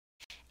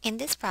In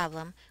this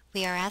problem,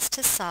 we are asked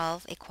to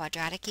solve a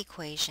quadratic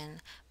equation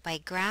by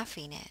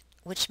graphing it,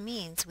 which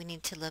means we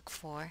need to look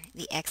for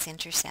the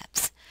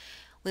x-intercepts.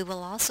 We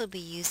will also be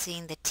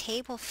using the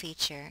table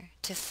feature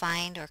to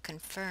find or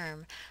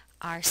confirm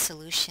our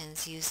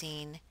solutions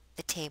using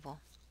the table.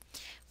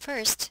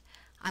 First,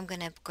 I'm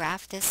going to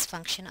graph this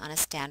function on a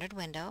standard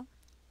window,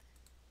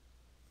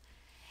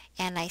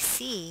 and I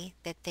see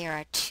that there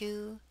are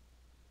two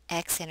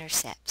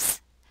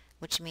x-intercepts,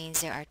 which means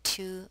there are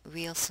two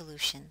real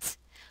solutions.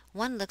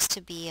 One looks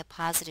to be a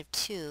positive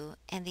 2,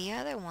 and the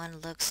other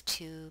one looks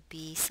to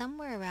be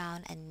somewhere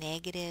around a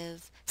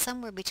negative,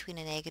 somewhere between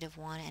a negative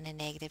 1 and a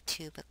negative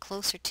 2, but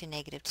closer to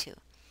negative 2.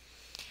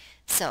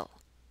 So,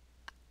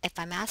 if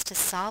I'm asked to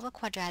solve a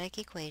quadratic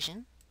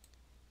equation,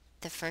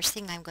 the first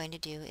thing I'm going to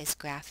do is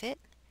graph it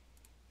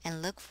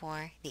and look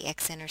for the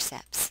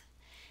x-intercepts.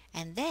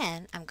 And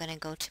then I'm going to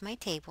go to my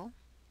table,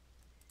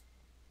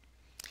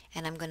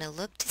 and I'm going to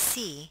look to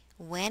see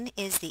when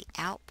is the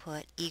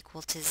output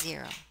equal to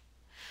 0.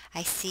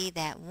 I see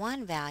that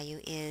one value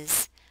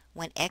is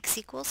when x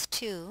equals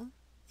 2,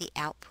 the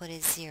output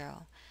is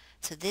 0.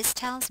 So this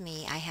tells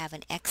me I have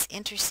an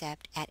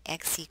x-intercept at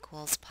x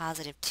equals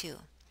positive 2.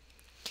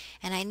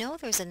 And I know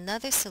there's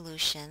another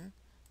solution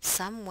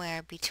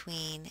somewhere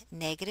between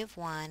negative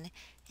 1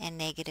 and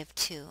negative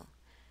 2.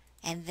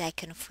 And I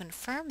can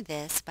confirm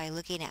this by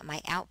looking at my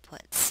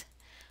outputs.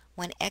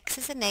 When x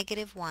is a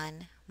negative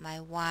 1, my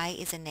y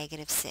is a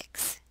negative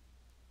 6.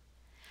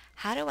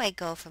 How do I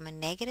go from a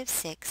negative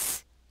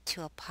 6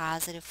 to a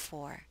positive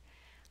 4?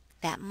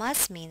 That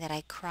must mean that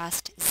I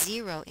crossed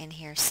 0 in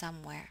here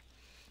somewhere.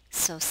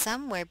 So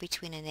somewhere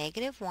between a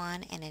negative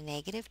 1 and a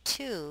negative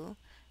 2,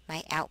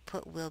 my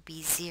output will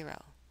be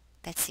 0.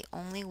 That's the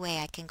only way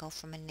I can go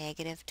from a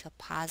negative to a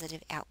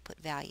positive output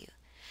value.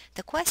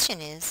 The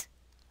question is,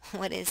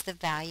 what is the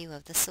value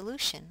of the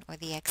solution, or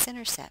the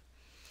x-intercept?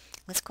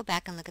 Let's go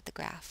back and look at the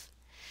graph.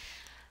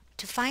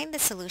 To find the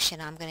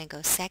solution, I'm going to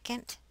go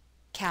Second,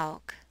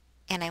 Calc,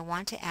 and I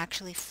want to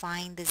actually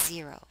find the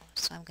 0.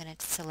 So I'm going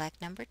to select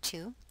number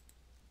 2.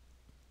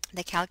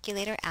 The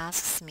calculator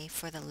asks me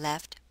for the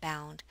left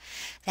bound.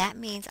 That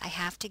means I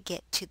have to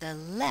get to the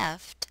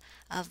left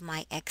of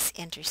my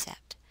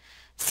x-intercept.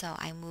 So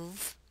I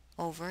move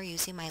over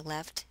using my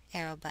left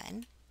arrow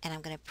button, and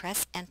I'm going to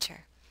press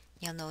enter.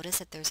 You'll notice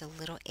that there's a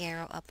little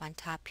arrow up on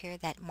top here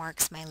that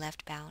marks my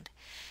left bound.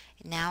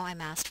 Now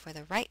I'm asked for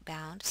the right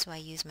bound, so I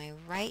use my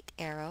right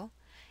arrow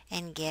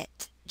and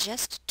get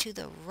just to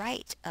the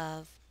right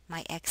of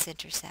my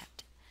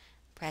x-intercept.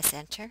 Press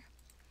enter,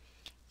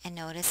 and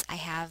notice I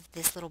have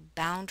this little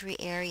boundary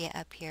area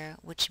up here,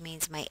 which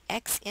means my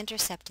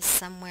x-intercept is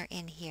somewhere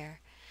in here.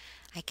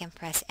 I can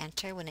press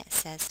enter when it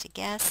says to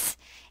guess,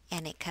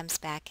 and it comes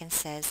back and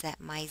says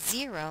that my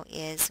 0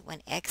 is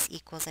when x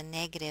equals a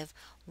negative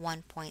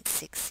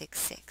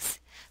 1.666.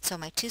 So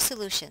my two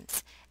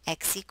solutions,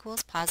 x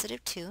equals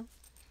positive 2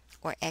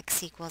 or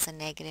x equals a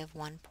negative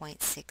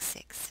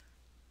 1.66.